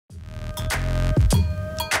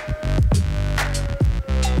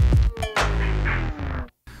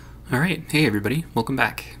Alright, hey everybody, welcome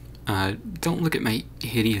back. Don't look at my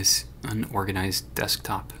hideous, unorganized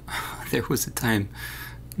desktop. There was a time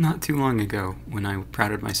not too long ago when I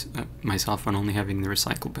prided myself on only having the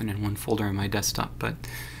recycle bin in one folder on my desktop, but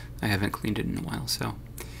I haven't cleaned it in a while, so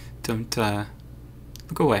don't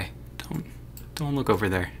look away. Don't look over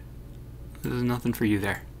there. There's nothing for you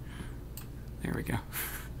there. There we go.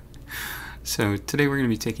 So today we're going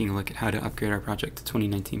to be taking a look at how to upgrade our project to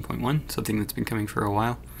 2019.1, something that's been coming for a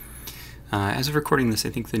while. As of recording this, I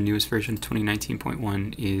think the newest version,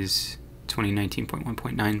 2019.1, is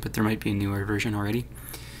 2019.1.9, but there might be a newer version already.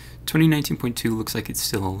 2019.2 looks like it's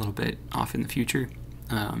still a little bit off in the future,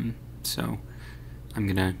 so I'm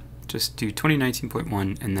going to just do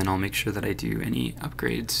 2019.1, and then I'll make sure that I do any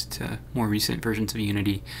upgrades to more recent versions of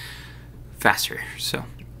Unity faster. So,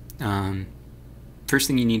 first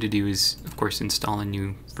thing you need to do is, of course, install a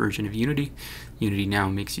new version of Unity. Unity now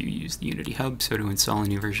makes you use the Unity Hub, so to install a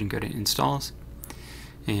new version, go to Installs,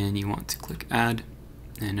 and you want to click Add,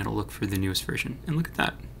 and it'll look for the newest version. And look at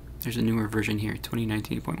that, there's a newer version here,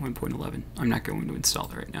 2019.1.11. I'm not going to install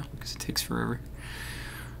it right now, because it takes forever.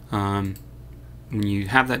 When you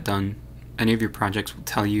have that done, any of your projects will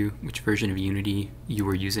tell you which version of Unity you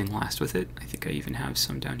were using last with it. I think I even have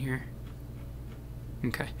some down here.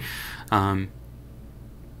 Okay. That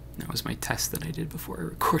was my test that I did before I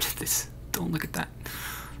recorded this. Don't look at that.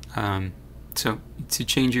 So to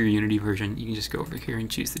change your Unity version, you can just go over here and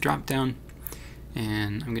choose the drop down,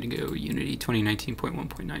 and I'm going to go Unity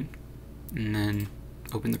 2019.1.9, and then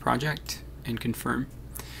open the project and confirm.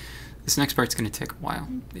 This next part's going to take a while.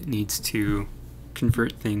 It needs to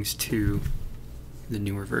convert things to the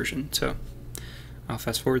newer version. So I'll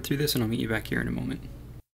fast forward through this and I'll meet you back here in a moment.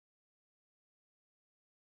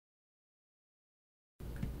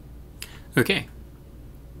 Okay,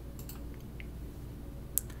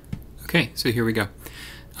 so here we go.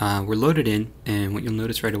 We're loaded in, and what you'll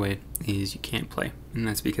notice right away is you can't play. And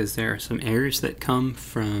that's because there are some errors that come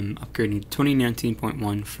from upgrading to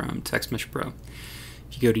 2019.1 from TextMesh Pro.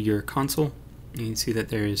 If you go to your console, you can see that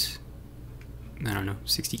there's,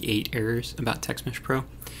 68 errors about TextMesh Pro.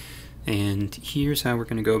 And here's how we're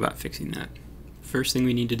going to go about fixing that. First thing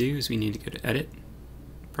we need to do is we need to go to Edit,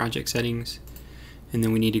 Project Settings, and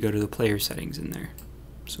then we need to go to the player settings in there.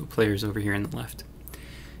 So player's over here on the left.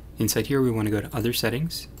 Inside here we want to go to Other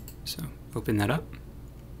Settings, so open that up,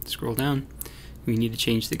 scroll down. We need to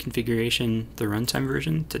change the configuration, the runtime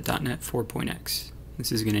version, to .NET 4.x.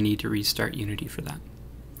 This is going to need to restart Unity for that.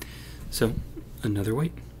 So another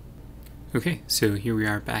wait. Okay, so here we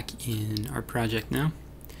are back in our project now,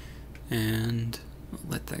 and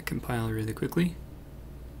I'll let that compile really quickly.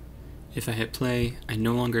 If I hit play, I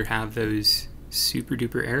no longer have those super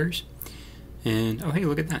duper errors, and oh hey,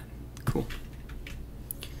 look at that, cool.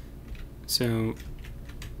 So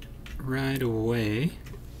right away,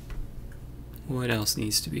 what else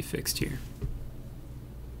needs to be fixed here?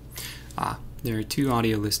 There are two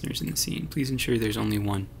audio listeners in the scene. Please ensure there's only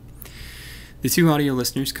one. The two audio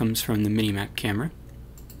listeners comes from the minimap camera.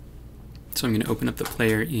 So I'm going to open up the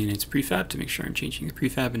player in its prefab to make sure I'm changing the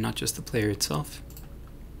prefab and not just the player itself.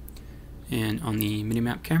 And on the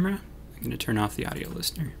minimap camera, I'm going to turn off the audio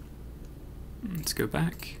listener. Let's go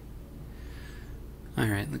back.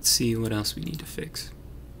 Alright, let's see what else we need to fix.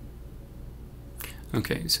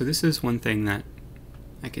 Okay, so this is one thing that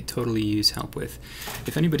I could totally use help with.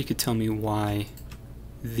 If anybody could tell me why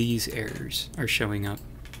these errors are showing up,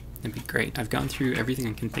 that'd be great. I've gone through everything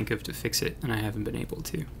I can think of to fix it, and I haven't been able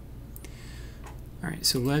to. Alright,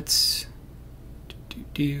 so let's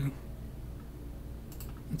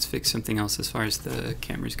fix something else as far as the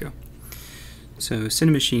cameras go. So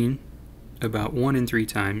Cinemachine, about 1 in 3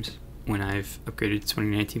 times, when I've upgraded to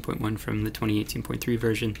 2019.1 from the 2018.3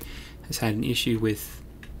 version, has had an issue with,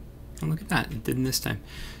 oh look at that, it didn't this time.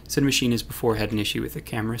 Cinemachine has before had an issue with the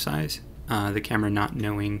camera size, the camera not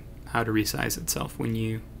knowing how to resize itself when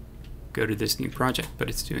you go to this new project, but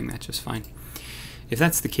it's doing that just fine. If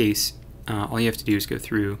that's the case, all you have to do is go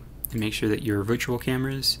through and make sure that your virtual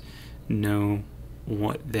cameras know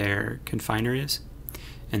what their confiner is,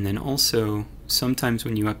 and then also sometimes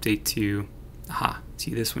when you update to,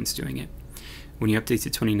 see, this one's doing it. When you update to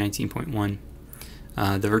 2019.1,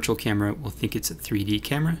 the virtual camera will think it's a 3D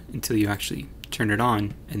camera until you actually turn it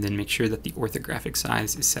on, and then make sure that the orthographic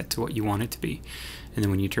size is set to what you want it to be. And then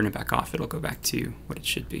when you turn it back off, it'll go back to what it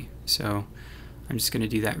should be. So I'm just going to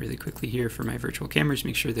do that really quickly here for my virtual cameras,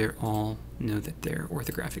 make sure they all know that their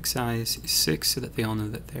orthographic size is 6 so that they all know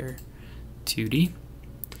that they're 2D.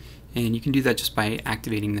 And you can do that just by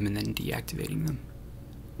activating them and then deactivating them.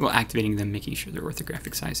 Well, activating them, making sure their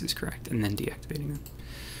orthographic size is correct, and then deactivating them.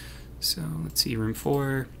 So let's see, room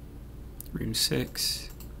 4, room 6.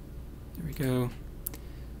 There we go.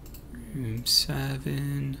 Room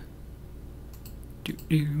 7.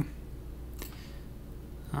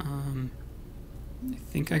 I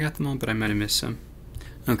think I got them all, but I might have missed some.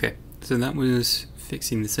 Okay, so that was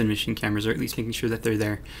fixing the submission cameras, or at least making sure that they're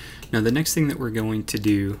there. Now the next thing that we're going to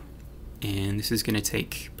do, and this is going to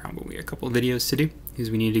take probably a couple of videos to do,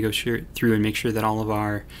 is we need to go through and make sure that all of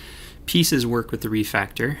our pieces work with the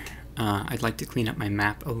refactor. I'd like to clean up my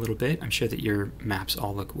map a little bit. I'm sure that your maps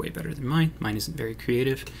all look way better than mine. Mine isn't very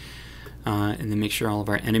creative. And then make sure all of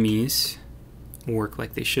our enemies work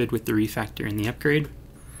like they should with the refactor and the upgrade.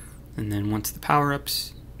 And then once the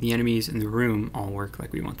power-ups, the enemies, and the room all work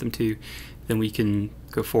like we want them to, then we can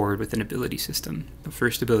go forward with an ability system. The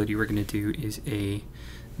first ability we're going to do is a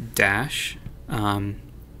dash. And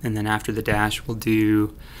then after the dash, we'll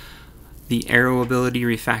do the arrow ability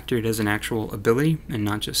refactored as an actual ability and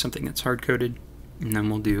not just something that's hard-coded. And then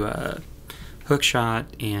we'll do a hook shot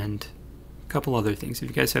and a couple other things. If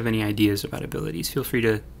you guys have any ideas about abilities, feel free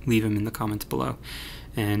to leave them in the comments below,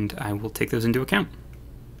 and I will take those into account.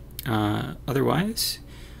 Otherwise,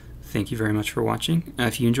 thank you very much for watching.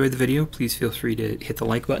 If you enjoyed the video, please feel free to hit the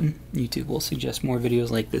like button. YouTube will suggest more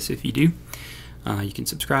videos like this if you do. You can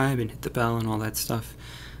subscribe and hit the bell and all that stuff.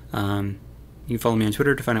 You can follow me on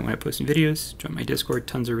Twitter to find out when I post new videos. Join my Discord.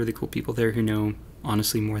 Tons of really cool people there who know,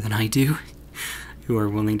 honestly, more than I do, who are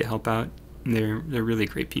willing to help out. They're really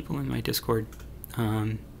great people in my Discord.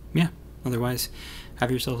 Yeah, otherwise,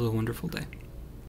 have yourselves a wonderful day.